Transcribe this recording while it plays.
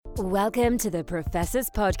Welcome to the Professor's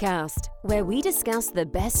Podcast, where we discuss the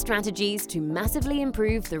best strategies to massively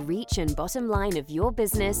improve the reach and bottom line of your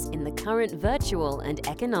business in the current virtual and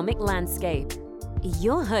economic landscape.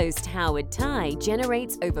 Your host, Howard Tai,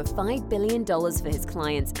 generates over $5 billion for his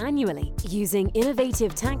clients annually using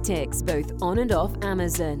innovative tactics both on and off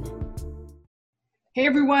Amazon. Hey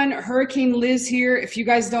everyone, Hurricane Liz here. If you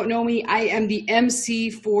guys don't know me, I am the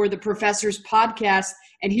MC for the Professor's Podcast.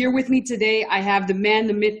 And here with me today, I have the man,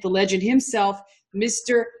 the myth, the legend himself,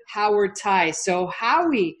 Mr. Howard Tai. So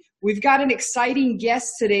Howie, we've got an exciting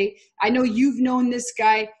guest today. I know you've known this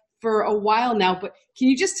guy for a while now, but can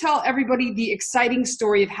you just tell everybody the exciting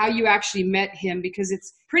story of how you actually met him? Because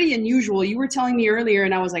it's pretty unusual. You were telling me earlier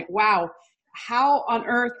and I was like, wow, how on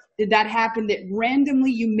earth did that happen that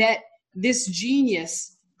randomly you met this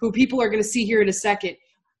genius who people are going to see here in a second,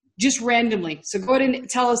 just randomly? So go ahead and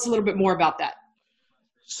tell us a little bit more about that.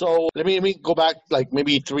 So let me go back like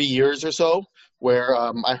maybe 3 years or so, where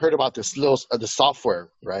I heard about this the software,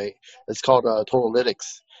 right? It's called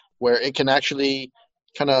Totalytics, where it can actually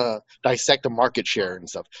kind of dissect the market share and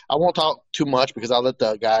stuff. I won't talk too much because I'll let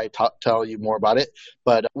the guy tell you more about it.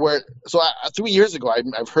 But 3 years ago,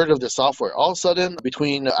 I've heard of this software. All of a sudden,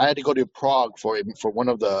 I had to go to Prague for one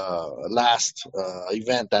of the last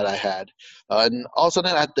event that I had, and all of a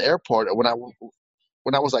sudden at the airport when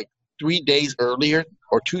I was like 3 days earlier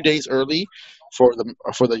or 2 days early for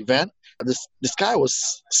the event, this guy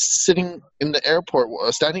was sitting in the airport,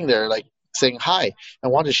 standing there like saying hi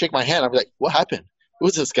and wanted to shake my hand. I'm like, what happened?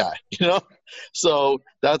 Who's this guy? So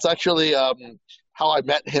that's actually how I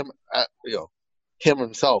met him. Him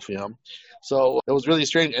himself. So it was really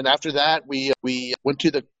strange. And after that, we went to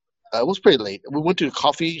it was pretty late. We went to the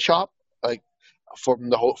coffee shop, like from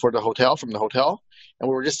the hotel, and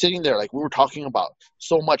we were just sitting there, like we were talking about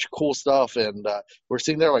so much cool stuff, and we're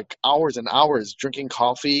sitting there like hours and hours drinking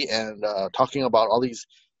coffee and talking about all these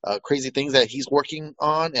crazy things that he's working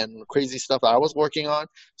on and crazy stuff that I was working on.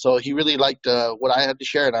 So he really liked what I had to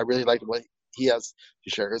share, and I really liked what he has to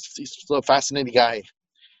share. He's a fascinating guy.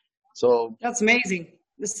 So that's amazing.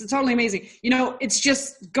 This is totally amazing. It's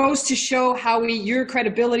just goes to show how your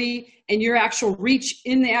credibility and your actual reach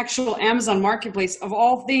in the actual Amazon marketplace, of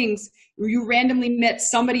all things, you randomly met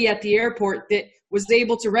somebody at the airport that was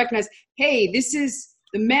able to recognize, hey, this is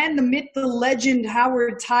the man, the myth, the legend,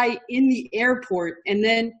 Howard Tai in the airport. And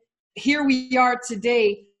then here we are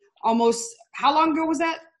today, almost, how long ago was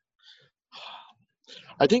that?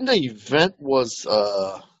 I think the event was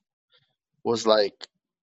like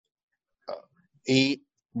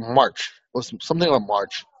March. It was something like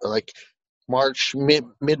March, like March,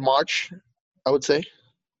 mid-March, I would say.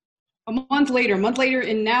 A month later,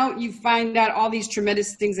 and now you find out all these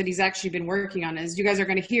tremendous things that he's actually been working on. As you guys are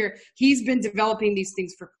going to hear, he's been developing these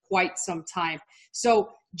things for quite some time. So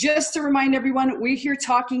just to remind everyone, we're here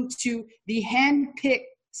talking to the hand-picked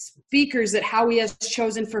speakers that Howie has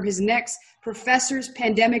chosen for his next Professor's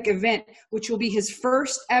Pandemic event, which will be his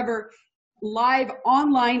first ever live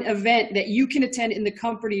online event that you can attend in the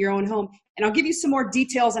comfort of your own home. And I'll give you some more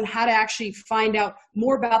details on how to actually find out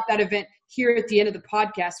more about that event here at the end of the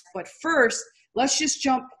podcast. But first, let's just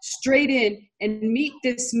jump straight in and meet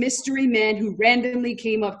this mystery man who randomly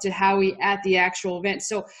came up to Howie at the actual event.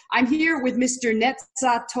 So I'm here with Mr.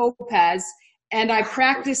 Netza Topaz, and I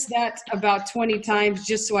practiced that about 20 times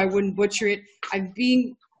just so I wouldn't butcher it. I'm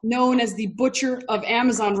being known as the butcher of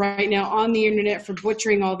Amazon right now on the internet for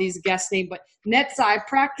butchering all these guest names. But Netza, I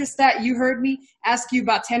practiced that. You heard me ask you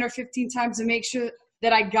about 10 or 15 times to make sure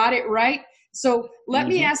that I got it right. So let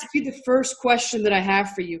me ask you the first question that I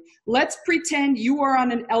have for you. Let's pretend you are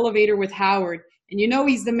on an elevator with Howard, and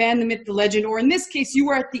he's the man, the myth, the legend, or in this case, you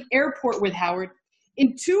are at the airport with Howard.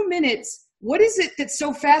 In 2 minutes, what is it that's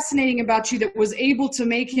so fascinating about you that was able to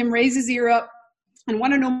make him raise his ear up and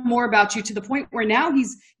want to know more about you to the point where now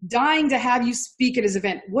he's dying to have you speak at his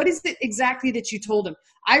event? What is it exactly that you told him?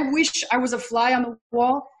 I wish I was a fly on the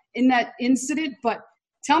wall in that incident, but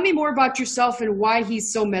tell me more about yourself and why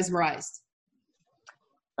he's so mesmerized.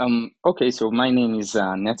 Okay, so my name is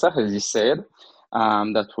Netza, as you said.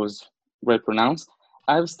 That was well pronounced.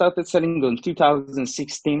 I've started selling in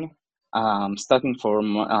 2016, starting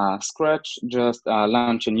from scratch, just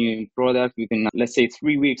launched a new product. Within, let's say,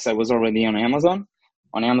 3 weeks, I was already on Amazon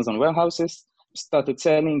warehouses. Started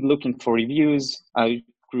selling, looking for reviews. I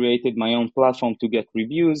created my own platform to get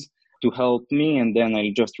reviews to help me, and then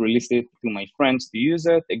I just released it to my friends to use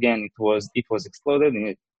it. Again, it was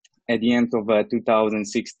exploded at the end of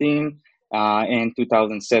 2016 and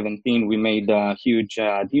 2017. We made a huge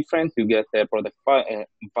difference to get the product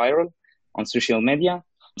viral on social media.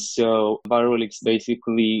 So Viralix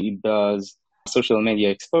basically does social media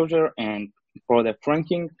exposure and product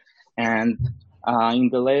ranking. And in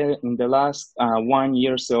the last 1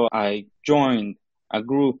 year or so, I joined a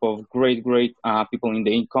group of great people in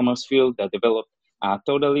the e-commerce field that developed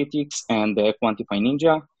Totalytics and Quantify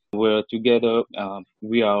Ninja, where together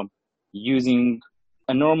we are using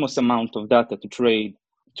enormous amount of data to trade,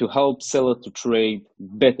 to help seller to trade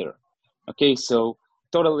better. Okay, so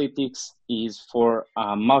Totalytics is for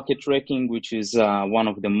market tracking, which is one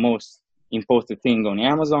of the most important thing on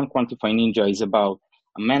Amazon. Quantify Ninja is about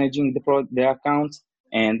managing the accounts.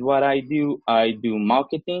 And what I do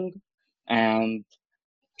marketing and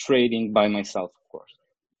trading by myself, of course.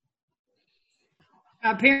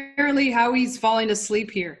 Apparently, Howie's falling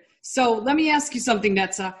asleep here. So let me ask you something,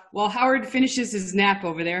 Netza. While Howard finishes his nap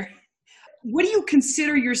over there, what do you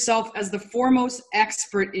consider yourself as the foremost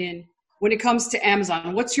expert in when it comes to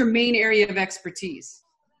Amazon? What's your main area of expertise?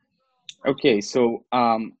 Okay, so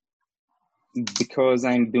because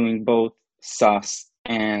I'm doing both SaaS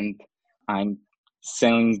and I'm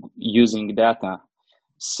selling using data,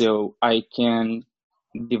 so I can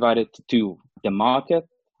divide it to the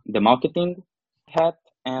marketing hat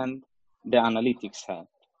and the analytics hat.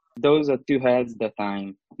 Those are two hats that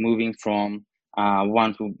I'm moving from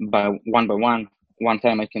one by one. One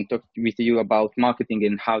time I can talk with you about marketing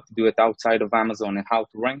and how to do it outside of Amazon and how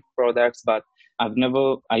to rank products, but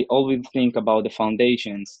I always think about the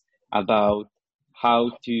foundations, about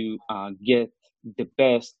how to get the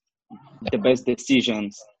best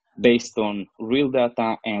decisions based on real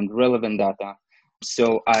data and relevant data.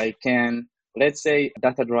 So I can, let's say,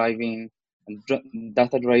 data driven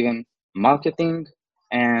marketing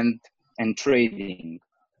and trading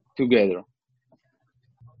together.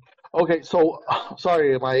 Okay, so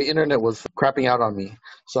sorry, my internet was crapping out on me,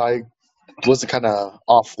 so I was kind of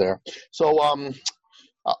off there. So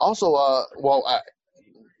also well,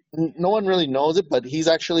 no one really knows it, but he's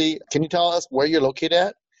actually. Can you tell us where you're located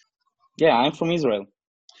at? Yeah, I'm from Israel.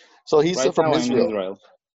 So he's Right from now I'm in Israel. Israel.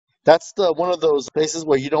 That's the one of those places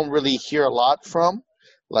where you don't really hear a lot from,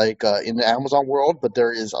 like in the Amazon world. But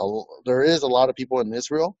there is a lot of people in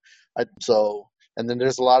Israel. And then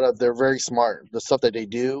there's a lot of they're very smart. The stuff that they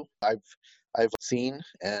do, I've seen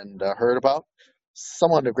and heard about.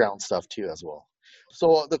 Some underground stuff too as well.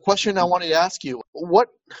 So the question I wanted to ask you, what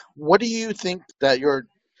do you think that you're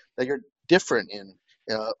different in,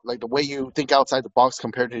 like the way you think outside the box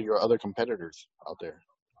compared to your other competitors out there?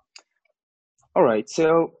 All right.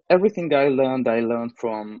 So everything I learned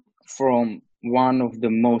from one of the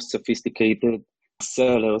most sophisticated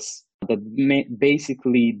sellers that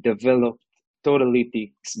basically developed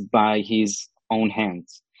Totalytics by his own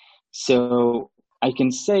hands. So I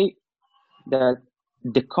can say that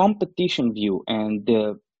the competition view and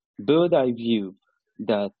the bird eye view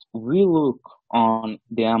that we look on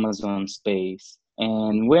the Amazon space,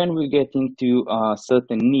 and when we get into a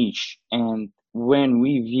certain niche, and when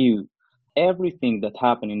we view everything that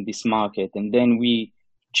happened in this market, and then we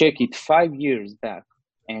check it 5 years back,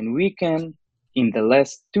 and we can, in the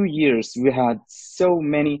last 2 years, we had so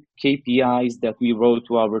many KPIs that we wrote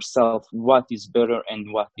to ourselves what is better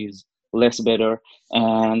and what is less better.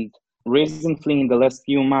 And recently, in the last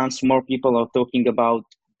few months, more people are talking about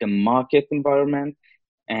the market environment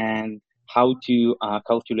and how to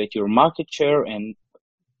calculate your market share and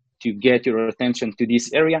to get your attention to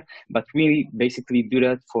this area. But we basically do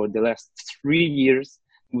that for the last 3 years.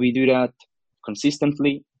 We do that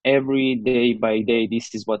consistently, every day by day.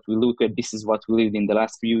 This is what we look at. This is what we lived in the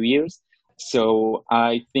last few years. So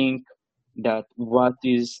I think that what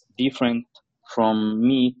is different from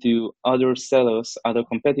me to other sellers, other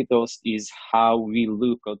competitors, is how we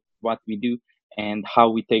look at what we do and how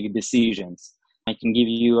we take decisions. I can give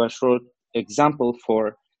you a short example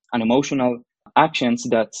for an emotional actions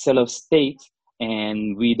that sellers take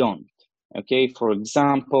and we don't. Okay, for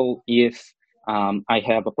example, if I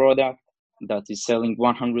have a product that is selling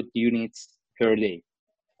 100 units per day,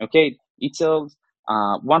 okay, it sells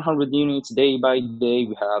 100 units day by day.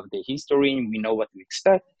 We have the history, we know what we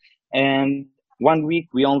expect, and 1 week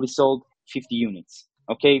we only sold 50 units.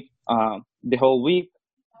 Okay, the whole week,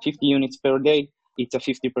 50 units per day, it's a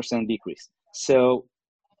 50% decrease. So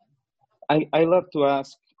I love to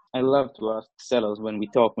ask sellers when we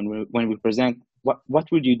talk, when we present, what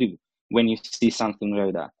would you do when you see something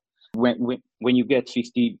like that? When you get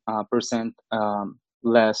 50%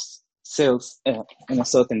 less sales in a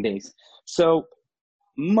certain days. So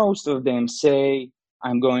most of them say,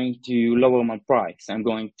 I'm going to lower my price. I'm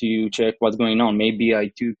going to check what's going on. Maybe I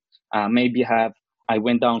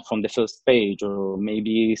went down from the first page, or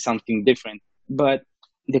maybe something different. But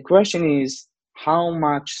the question is, how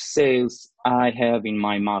much sales I have in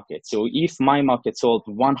my market. So if my market sold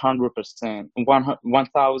 100%,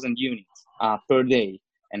 1,000 units per day,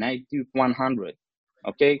 and I took 100,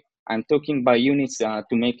 okay, I'm talking by units to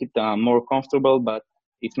make it more comfortable, but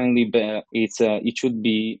it's mainly it should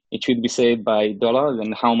be said by dollars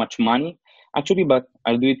and how much money actually, but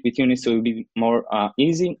I'll do it with units so it'll be more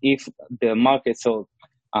easy. If the market sold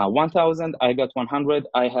 1,000, I got 100,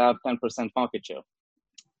 I have 10% market share.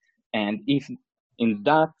 And if in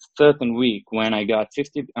that certain week when I got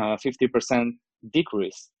 50%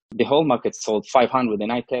 decrease, the whole market sold 500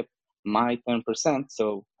 and I kept my 10%,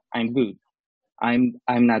 so I'm good. I'm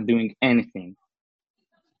not doing anything.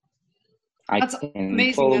 That's I can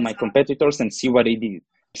amazing. follow my competitors and see what they did.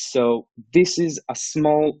 So this is a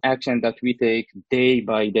small action that we take day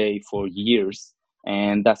by day for years,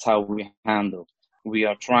 and that's how we handle. We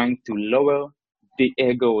are trying to lower the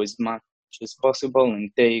ego as much as possible and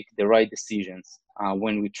take the right decisions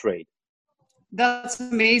when we trade. That's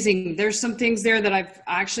amazing. There's some things there that I've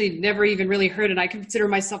actually never even really heard, and I consider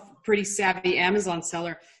myself a pretty savvy Amazon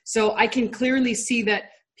seller. So I can clearly see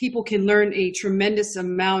that people can learn a tremendous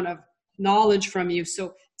amount of knowledge from you.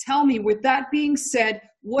 So tell me, with that being said,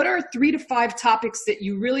 what are 3 to 5 topics that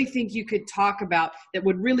you really think you could talk about that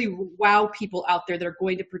would really wow people out there that are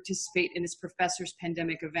going to participate in this Professor's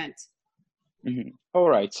Pandemic event? Mm-hmm. All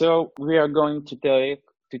right. So we are going to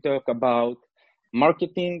talk about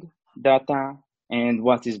marketing, data, and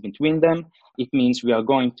what is between them. It means we are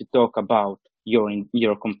going to talk about your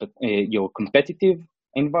competitive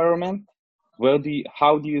environment.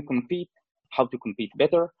 How do you compete? How to compete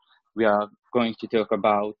better? We are going to talk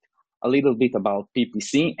about a little bit about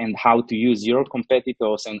PPC and how to use your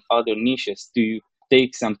competitors and other niches to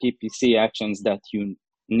take some PPC actions that you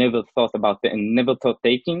never thought about and never thought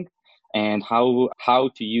taking, and how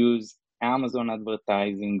to use Amazon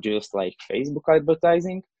advertising just like Facebook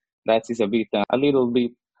advertising. That is a little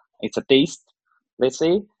bit, it's a taste, let's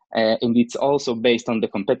say, and it's also based on the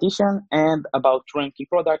competition and about ranking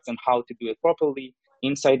products and how to do it properly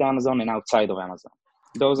inside Amazon and outside of Amazon.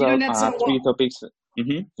 Those are Netza, 3 topics.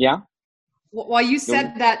 Mm-hmm. Yeah. While you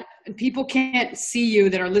said that, people can't see you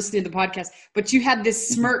that are listening to the podcast, but you had this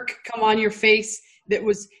smirk come on your face that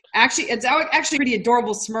was it's actually a pretty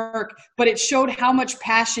adorable smirk, but it showed how much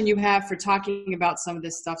passion you have for talking about some of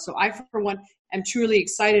this stuff. So I, for one, am truly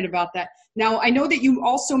excited about that. Now, I know that you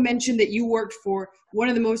also mentioned that you worked for one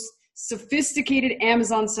of the most sophisticated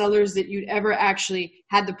Amazon sellers that you'd ever actually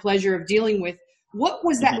had the pleasure of dealing with. What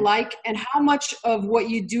was that like, and how much of what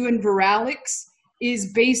you do in Viralix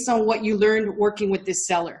is based on what you learned working with this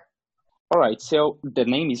seller? All right, so the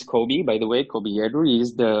name is Kobe, by the way. Kobe Edry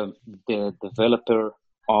is the developer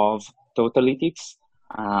of Totalytics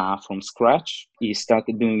from scratch. He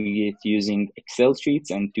started doing it using Excel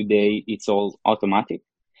sheets, and today it's all automatic.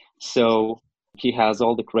 So he has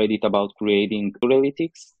all the credit about creating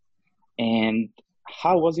Totalytics. And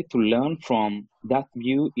how was it to learn from that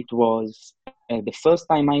view? It was the first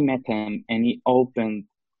time I met him, and he opened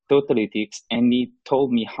Totalytics and he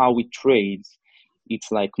told me how he trades.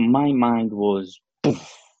 It's like my mind was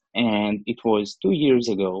poof, and it was 2 years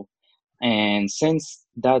ago. And since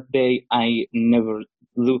that day, I never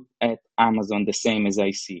looked at Amazon the same as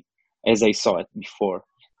I saw it before.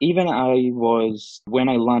 Even when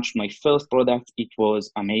I launched my first product, it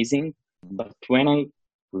was amazing. But when I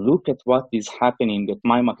look at what is happening at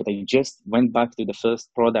my market, I just went back to the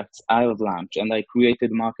first products I have launched and I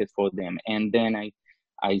created market for them. And then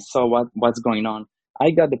I saw what's going on.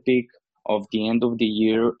 I got the peak of the end of the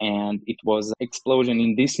year, and it was an explosion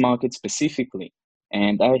in this market specifically.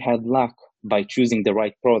 And I had luck by choosing the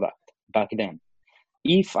right product back then.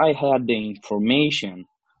 If I had the information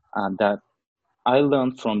that I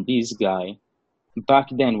learned from this guy back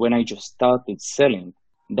then when I just started selling,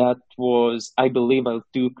 that was, I believe I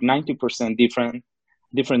took 90%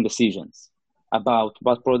 different decisions about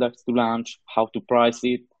what products to launch, how to price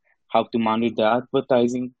it, how to manage the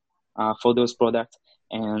advertising for those products,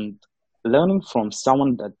 and learning from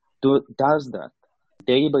someone that does that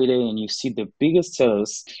day by day, and you see the biggest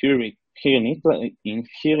sellers here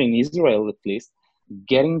in Israel at least,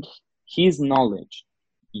 getting his knowledge,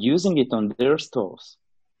 using it on their stores,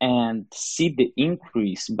 and see the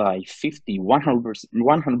increase by 50,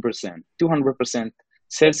 100%, 200%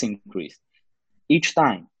 sales increase each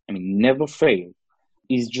time. I mean, never fail.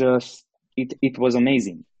 It's just, it was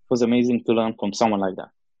amazing. It was amazing to learn from someone like that.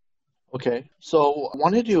 Okay, so I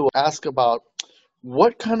wanted to ask about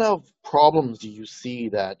what kind of problems do you see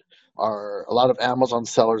that a lot of Amazon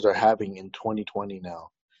sellers are having in 2020 now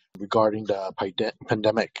regarding the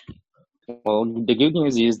pandemic? Well, the good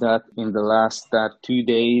news is that in the last 2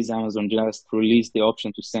 days, Amazon just released the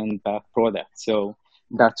option to send back products. So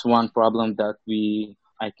that's one problem that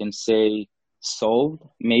I can say, solved,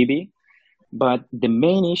 maybe. But the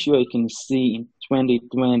main issue I can see in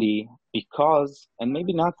 2020, because, and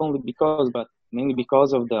maybe not only because, but mainly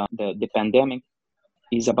because of the pandemic,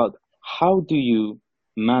 is about how do you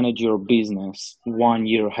manage your business 1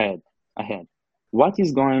 year ahead. What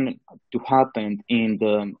is going to happen in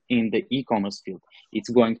the e-commerce field? It's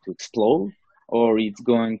going to explode, or it's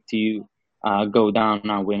going to go down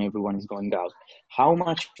now when everyone is going out. How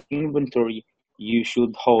much inventory you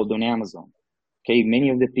should hold on Amazon? Okay, many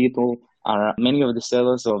of the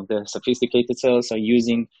sellers, of the sophisticated sellers, are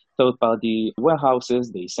using third-party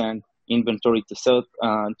warehouses. They send inventory to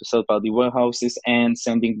third-party warehouses and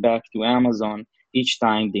sending back to Amazon each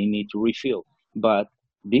time they need to refill. But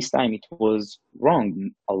this time it was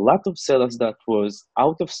wrong. A lot of sellers that was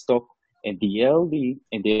out of stock at the early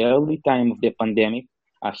time of the pandemic.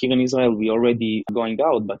 Here in Israel, we already going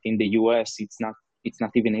out, but in the US, it's not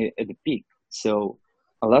even at the peak. So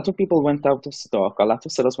a lot of people went out of stock. A lot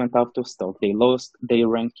of sellers went out of stock. They lost their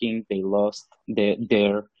ranking. They lost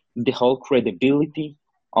the whole credibility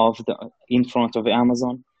of the in front of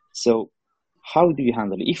Amazon. So how do you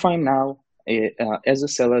handle it? If I'm now as a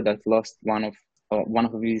seller that lost one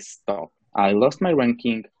of his stock, I lost my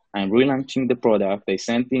ranking. I'm relaunching the product. I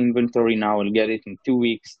sent the inventory now. I'll get it in 2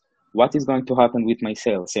 weeks. What is going to happen with my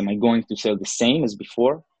sales? Am I going to sell the same as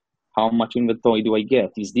before? How much inventory do I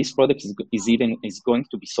get? Is this product is going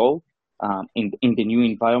to be sold in the new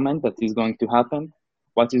environment that is going to happen?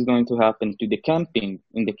 What is going to happen to the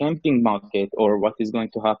camping market, or what is going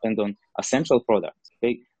to happen on essential products?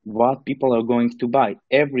 Okay, what people are going to buy?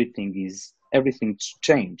 Everything's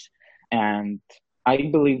changed, and I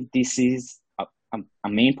believe this is a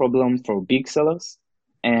main problem for big sellers,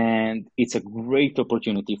 and it's a great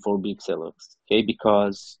opportunity for big sellers. Okay,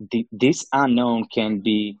 because this unknown can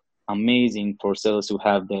be amazing for sellers who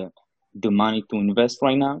have the money to invest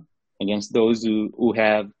right now, against those who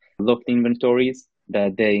have locked inventories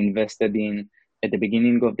that they invested in at the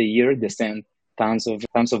beginning of the year. They send tons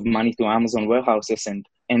of money to Amazon warehouses,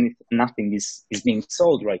 and nothing is being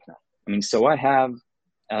sold right now. I mean, so I have,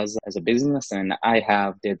 as a business, and I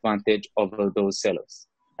have the advantage over those sellers.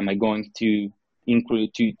 Am I going to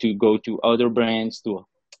increase to go to other brands, to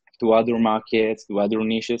other markets, to other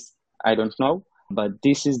niches? I don't know. But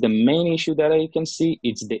this is the main issue that I can see.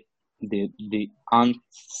 It's the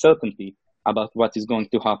uncertainty about what is going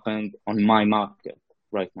to happen on my market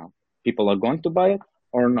right now. People are going to buy it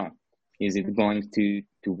or not. Is it going to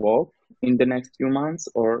work in the next few months,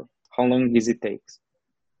 or how long does it take?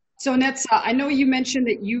 So Netza, I know you mentioned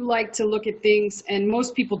that you like to look at things, and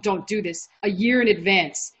most people don't do this, a year in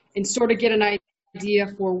advance and sort of get an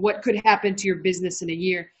idea for what could happen to your business in a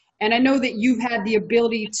year. And I know that you've had the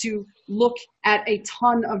ability to look at a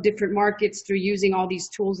ton of different markets through using all these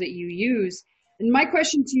tools that you use. And my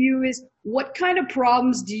question to you is, what kind of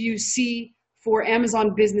problems do you see for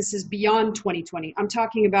Amazon businesses beyond 2020? I'm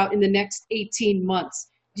talking about in the next 18 months.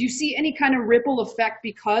 Do you see any kind of ripple effect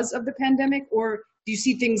because of the pandemic, or do you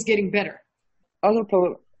see things getting better? Other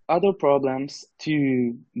problems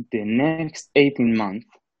to the next 18 months.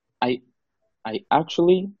 I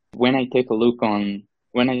actually, when I take a look on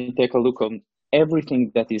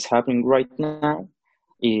everything that is happening right now,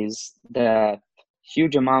 is that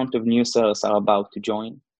huge amount of new sellers are about to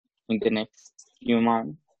join in the next few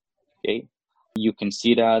months. Okay, you can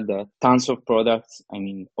see that tons of products,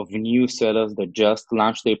 of new sellers that just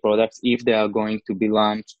launched their products, if they are going to be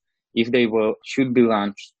launched, if they should be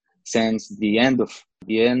launched since the end of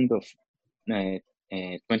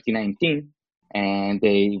 2019, and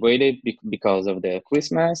they waited because of the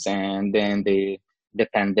Christmas, and then the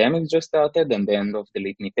pandemic just started, and the end of the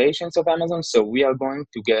limitations of Amazon. So we are going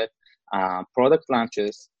to get product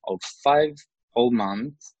launches of 5 whole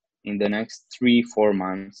months in the next 3-4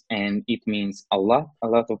 months, and it means a lot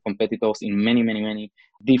of competitors in many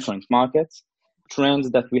different markets. Trends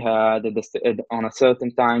that we had on a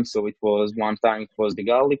certain time. So it was one time it was the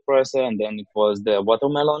garlic presser, and then it was the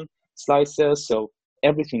watermelon slicer. So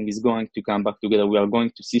everything is going to come back together. We are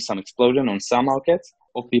going to see some explosion on some markets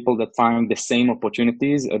of people that find the same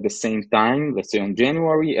opportunities at the same time. Let's say on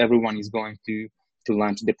January, everyone is going to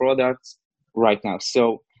launch the products right now.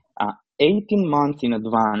 So 18 months in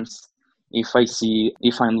advance,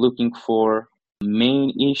 if I'm looking for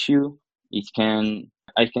main issue,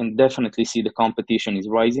 I can definitely see the competition is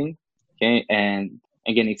rising. Okay, and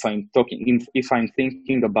again, if I'm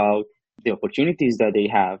thinking about the opportunities that they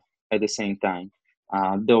have at the same time,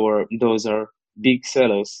 those are big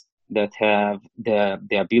sellers that have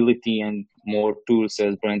the ability and more tools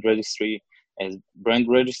as brand registry, as brand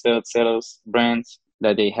registered sellers, brands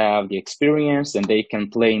that they have the experience and they can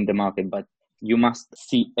play in the market. But you must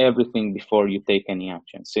see everything before you take any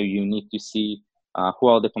action. So you need to see who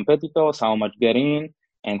are the competitors, how much get in,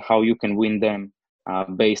 and how you can win them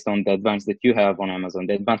based on the advantage that you have on Amazon,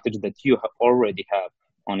 the advantage that you already have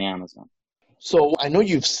on Amazon. So I know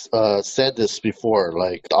you've said this before,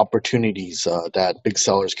 like the opportunities that big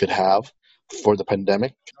sellers could have for the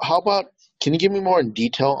pandemic. How about, can you give me more in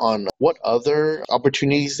detail on what other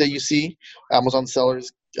opportunities that you see Amazon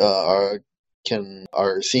sellers are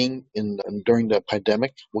seeing during the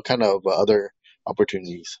pandemic? What kind of other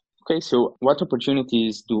opportunities? Okay, so what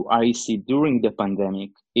opportunities do I see during the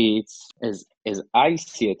pandemic? It's as I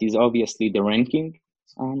see it is obviously the ranking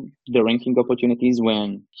opportunities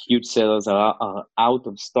when huge sellers are out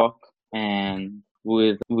of stock and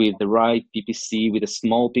with the right PPC, with a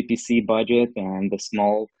small PPC budget and a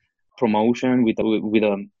small promotion with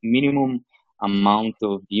a minimum amount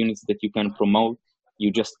of units that you can promote.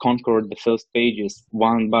 You just conquer the first pages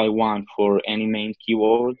one by one for any main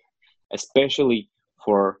keyword, especially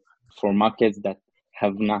for markets that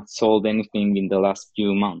have not sold anything in the last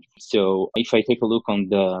few months. So if I take a look on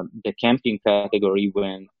the camping category,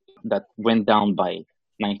 when that went down by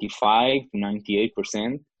 95 to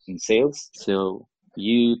 98% in sales. So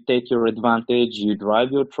you take your advantage, you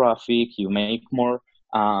drive your traffic, you make more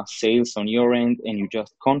sales on your end, and you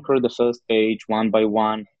just conquer the first page one by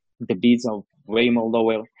one. The bids are way more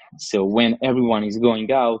lower. So when everyone is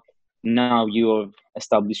going out, now you have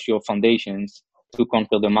established your foundations to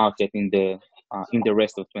conquer the market in the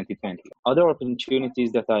rest of 2020. Other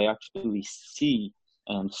opportunities that I actually see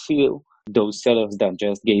and feel, those sellers that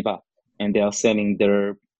just gave up and they are selling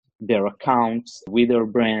their accounts with their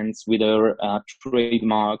brands, with their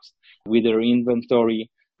trademarks, with their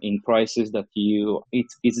inventory in prices that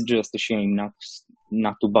it's just a shame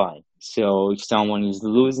not to buy. So if someone is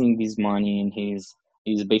losing his money and he's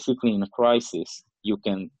basically in a crisis, you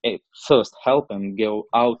can first help him go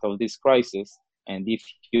out of this crisis. And if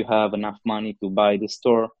you have enough money to buy the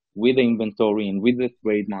store with the inventory and with the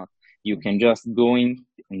trademark, you can just go in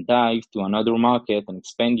and dive to another market and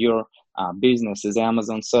expand your business as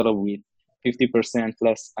Amazon seller with 50%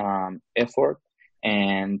 less effort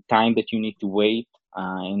and time that you need to wait.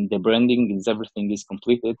 And the branding is everything is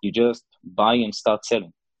completed. You just buy and start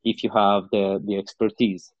selling if you have the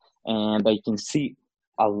expertise. And I can see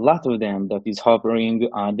a lot of them that is hovering.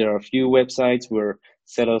 There are a few websites where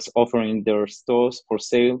sellers offering their stores for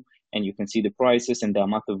sale, and you can see the prices and the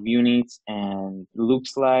amount of units, and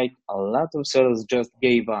looks like a lot of sellers just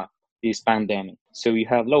gave up this pandemic. So you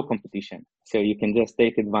have low competition. So you can just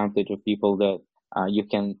take advantage of people that you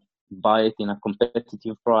can buy it in a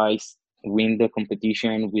competitive price, win the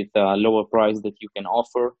competition with a lower price that you can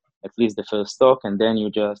offer, at least the first stock, and then you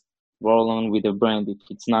just roll on with the brand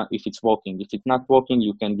if it's working. If it's not working,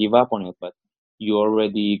 you can give up on it, but you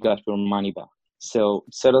already got your money back. So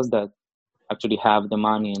sellers that actually have the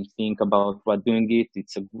money and think about what doing it,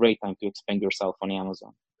 it's a great time to expand yourself on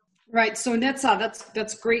Amazon. Right. So Netza,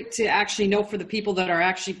 that's great to actually know for the people that are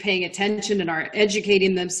actually paying attention and are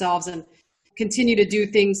educating themselves and continue to do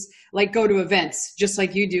things like go to events, just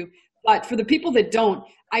like you do. But for the people that don't,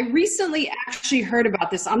 I recently actually heard about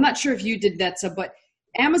this. I'm not sure if you did, Netza, but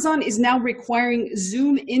Amazon is now requiring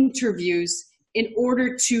Zoom interviews in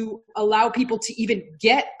order to allow people to even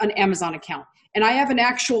get an Amazon account. And I have an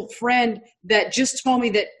actual friend that just told me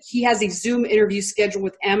that he has a Zoom interview scheduled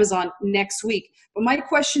with Amazon next week. But my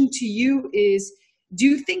question to you is, do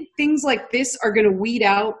you think things like this are going to weed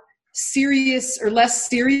out serious or less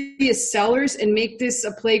serious sellers and make this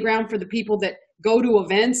a playground for the people that go to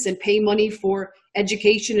events and pay money for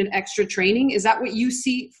education and extra training? Is that what you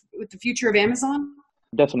see with the future of Amazon?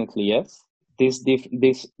 Definitely, yes.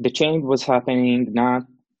 The change was happening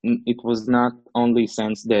it was not only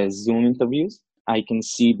since the Zoom interviews. I can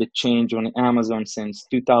see the change on Amazon since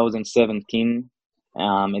 2017,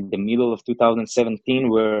 in the middle of 2017,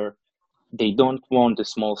 where they don't want the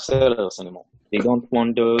small sellers anymore. They don't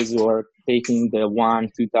want those who are taking the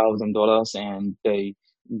 $1,000-$2,000 and they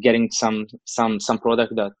getting some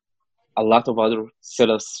product that a lot of other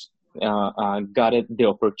sellers got the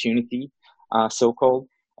opportunity, so-called,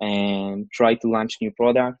 and try to launch new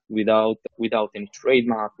product without any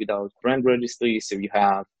trademark, without brand registry. So you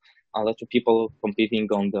have a lot of people competing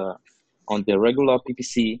on the regular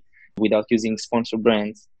PPC without using sponsor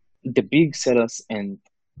brands. The big sellers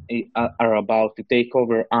are about to take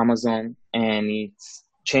over Amazon, and it's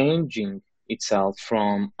changing itself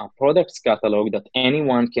from a products catalog that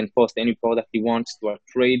anyone can post any product he wants to a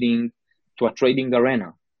trading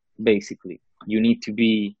arena basically. You need to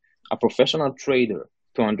be a professional trader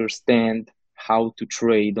to understand how to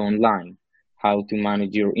trade online, how to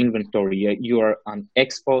manage your inventory. You are an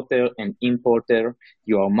exporter and importer,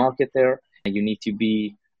 you are a marketer, and you need to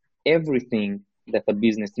be everything that a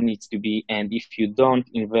business needs to be. And if you don't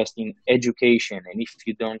invest in education, and if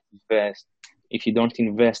you don't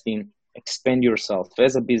invest in expand yourself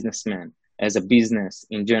as a businessman, as a business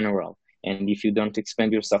in general, and if you don't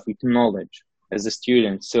expand yourself with knowledge as a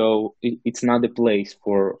student, so it's not a place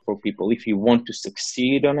for people. If you want to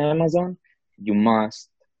succeed on Amazon, you must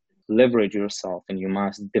leverage yourself and you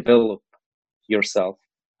must develop yourself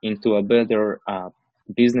into a better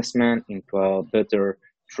businessman, into a better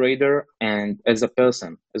trader, and as a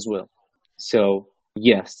person as well. So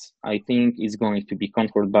yes, I think it's going to be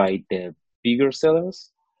conquered by the bigger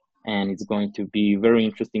sellers, and it's going to be very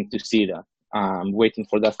interesting to see that. I'm waiting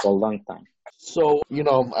for that for a long time. So,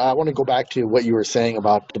 I want to go back to what you were saying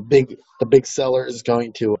about the big sellers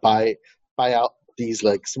going to buy out these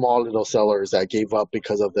like small little sellers that gave up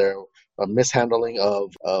because of their mishandling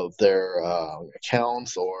of their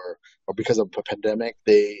accounts, or because of the pandemic,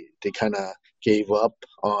 they kind of gave up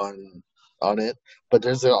on it. But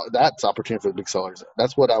that's opportunity for the big sellers.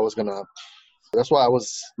 That's what I was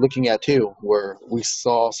looking at too, where we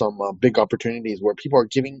saw some big opportunities where people are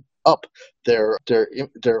giving up their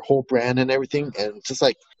whole brand and everything, and it's just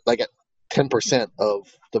like at 10% of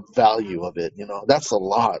the value of it. That's a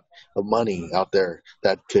lot of money out there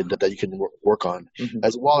that you can work on. Mm-hmm.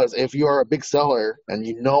 As well as if you're a big seller and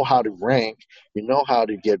you know how to rank, you know how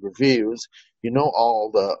to get reviews, you know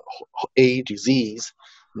all the A to Z's.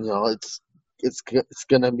 It's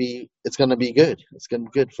gonna be good. It's gonna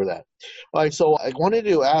be good for that. All right. So I wanted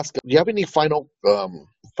to ask, do you have any final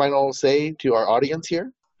say to our audience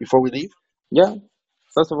here before we leave? Yeah.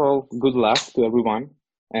 First of all, good luck to everyone.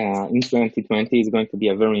 In 2020 is going to be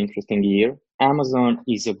a very interesting year. Amazon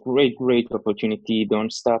is a great opportunity.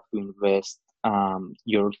 Don't stop to invest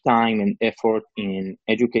your time and effort in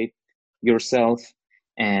educate yourself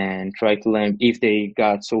and try to learn. If they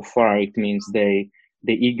got so far, it means they're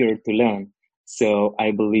eager to learn. So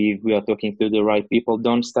I believe we are talking to the right people.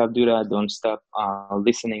 Don't stop do that. Don't stop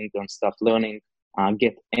listening. Don't stop learning.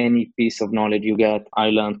 Get any piece of knowledge you get.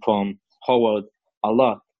 I learned from Howard a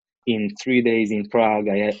lot. In 3 days in Prague,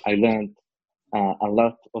 I learned a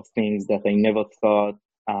lot of things that I never thought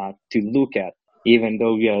to look at, even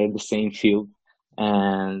though we are in the same field.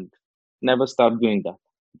 And never stop doing that.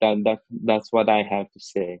 That's what I have to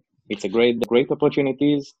say. It's a great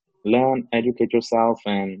opportunities. Learn, educate yourself,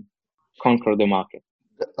 and conquer the market.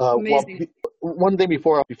 Amazing. One thing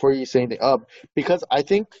before you say anything, because I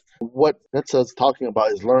think what Netza's talking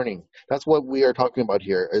about is learning. That's what we are talking about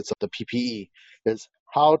here. It's the PPE, is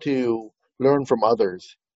how to learn from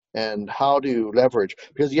others and how to leverage,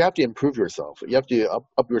 because you have to improve yourself. You have to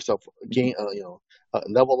up yourself, gain,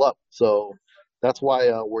 level up. So that's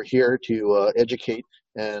why we're here to educate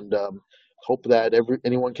and hope that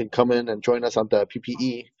anyone can come in and join us on the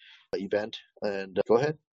PPE event. And go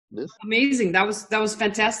ahead, Liz. Amazing. That was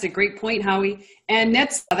fantastic. Great point, Howie. And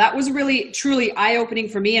that was really, truly eye-opening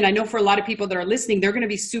for me. And I know for a lot of people that are listening, they're going to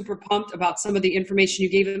be super pumped about some of the information you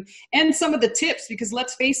gave them and some of the tips, because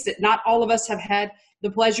let's face it, not all of us have had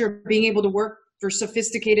the pleasure of being able to work for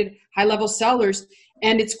sophisticated, high-level sellers.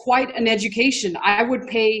 And it's quite an education. I would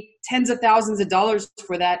pay tens of thousands of dollars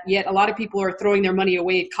for that. Yet a lot of people are throwing their money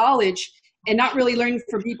away at college and not really learning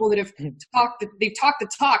from people that have they talk the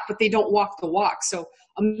talk, but they don't walk the walk. So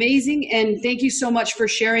amazing. And thank you so much for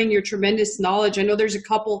sharing your tremendous knowledge. I know there's a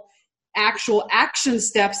couple actual action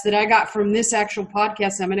steps that I got from this actual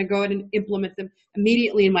podcast. I'm going to go ahead and implement them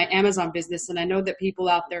immediately in my Amazon business. And I know that people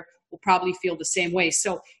out there will probably feel the same way.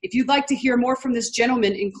 So if you'd like to hear more from this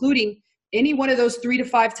gentleman, including any one of those 3 to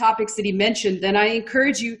 5 topics that he mentioned, then I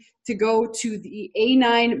encourage you to go to the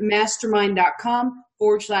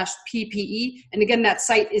a9mastermind.com/PPE. And again, that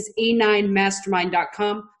site is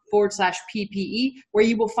a9mastermind.com/PPE, where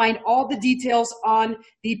you will find all the details on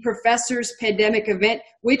the Professor's Pandemic event,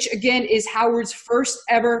 which again is Howard's first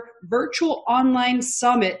ever virtual online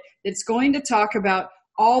summit that's going to talk about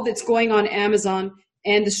all that's going on Amazon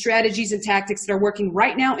and the strategies and tactics that are working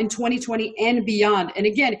right now in 2020 and beyond. And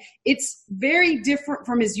again, it's very different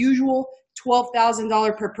from his usual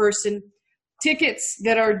 $12,000 per person tickets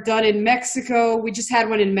that are done in Mexico. We just had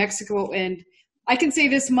one in Mexico, and I can say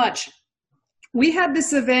this much. We had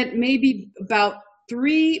this event maybe about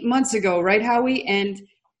 3 months ago, right, Howie? And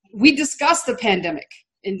we discussed the pandemic.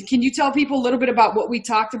 And can you tell people a little bit about what we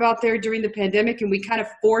talked about there during the pandemic, and we kind of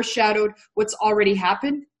foreshadowed what's already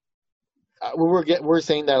happened? We're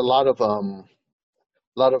saying that a lot of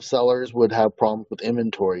a lot of sellers would have problems with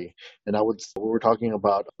inventory. And we were talking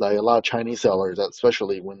about like a lot of Chinese sellers,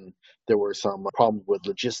 especially when there were some problems with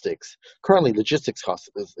logistics. Currently, logistics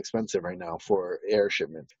cost is expensive right now for air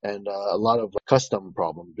shipments, and a lot of custom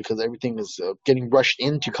problems because everything is getting rushed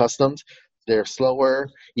into customs. They're slower,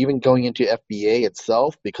 even going into FBA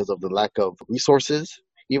itself because of the lack of resources.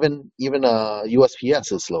 Even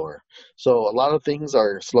USPS is slower. So a lot of things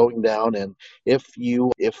are slowing down, and if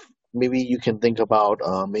maybe you can think about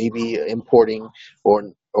maybe importing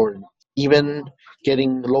or even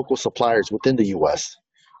getting local suppliers within the U.S.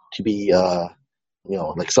 to be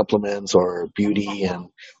like supplements or beauty and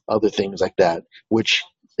other things like that, which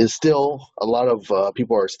is still a lot of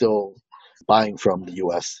people are still buying from the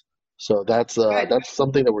U.S. So that's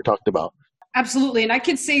something that we're talking about. Absolutely. And I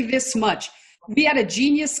can say this much. We had a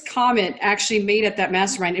genius comment actually made at that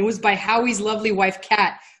mastermind. It was by Howie's lovely wife,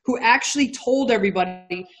 Kat, who actually told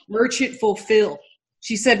everybody, merchant fulfill.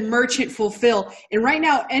 She said, merchant fulfill. And right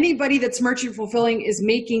now, anybody that's merchant fulfilling is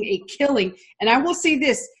making a killing. And I will say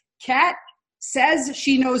this, Kat says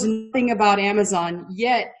she knows nothing about Amazon,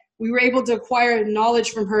 yet we were able to acquire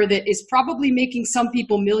knowledge from her that is probably making some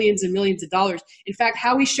people millions and millions of dollars. In fact,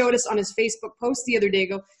 Howie showed us on his Facebook post the other day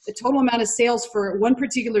ago the total amount of sales for one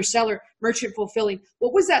particular seller, merchant fulfilling.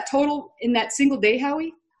 What was that total in that single day,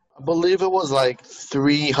 Howie? I believe it was like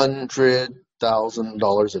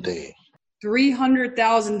 $300,000 a day.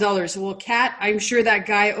 $300,000. Well, Kat, I'm sure that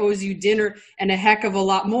guy owes you dinner and a heck of a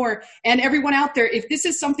lot more. And everyone out there, if this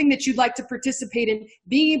is something that you'd like to participate in,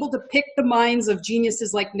 being able to pick the minds of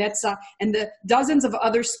geniuses like Netza and the dozens of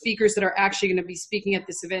other speakers that are actually going to be speaking at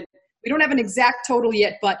this event. We don't have an exact total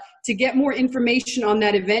yet, but to get more information on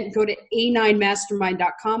that event, go to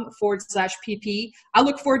a9mastermind.com/PPE. I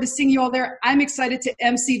look forward to seeing you all there. I'm excited to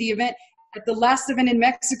MC the event. At the last event in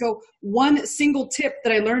Mexico, one single tip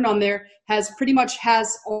that I learned on there has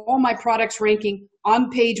all my products ranking on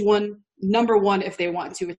page one, number one if they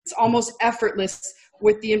want to. It's almost effortless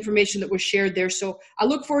with the information that was shared there. So I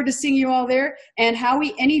look forward to seeing you all there. And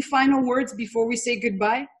Howie, any final words before we say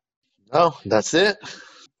goodbye? No, that's it.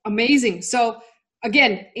 Amazing. So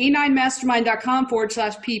again,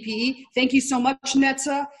 a9mastermind.com/PPE. Thank you so much,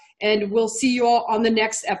 Netza. And we'll see you all on the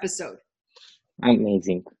next episode.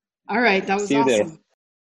 Amazing. All right, that was See you awesome. there.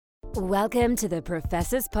 Welcome to the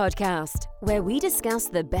Professor's Podcast, where we discuss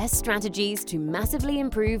the best strategies to massively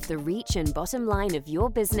improve the reach and bottom line of your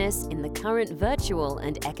business in the current virtual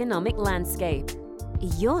and economic landscape.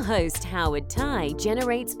 Your host, Howard Tai,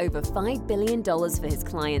 generates over $5 billion for his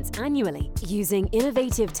clients annually using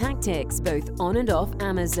innovative tactics both on and off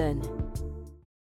Amazon.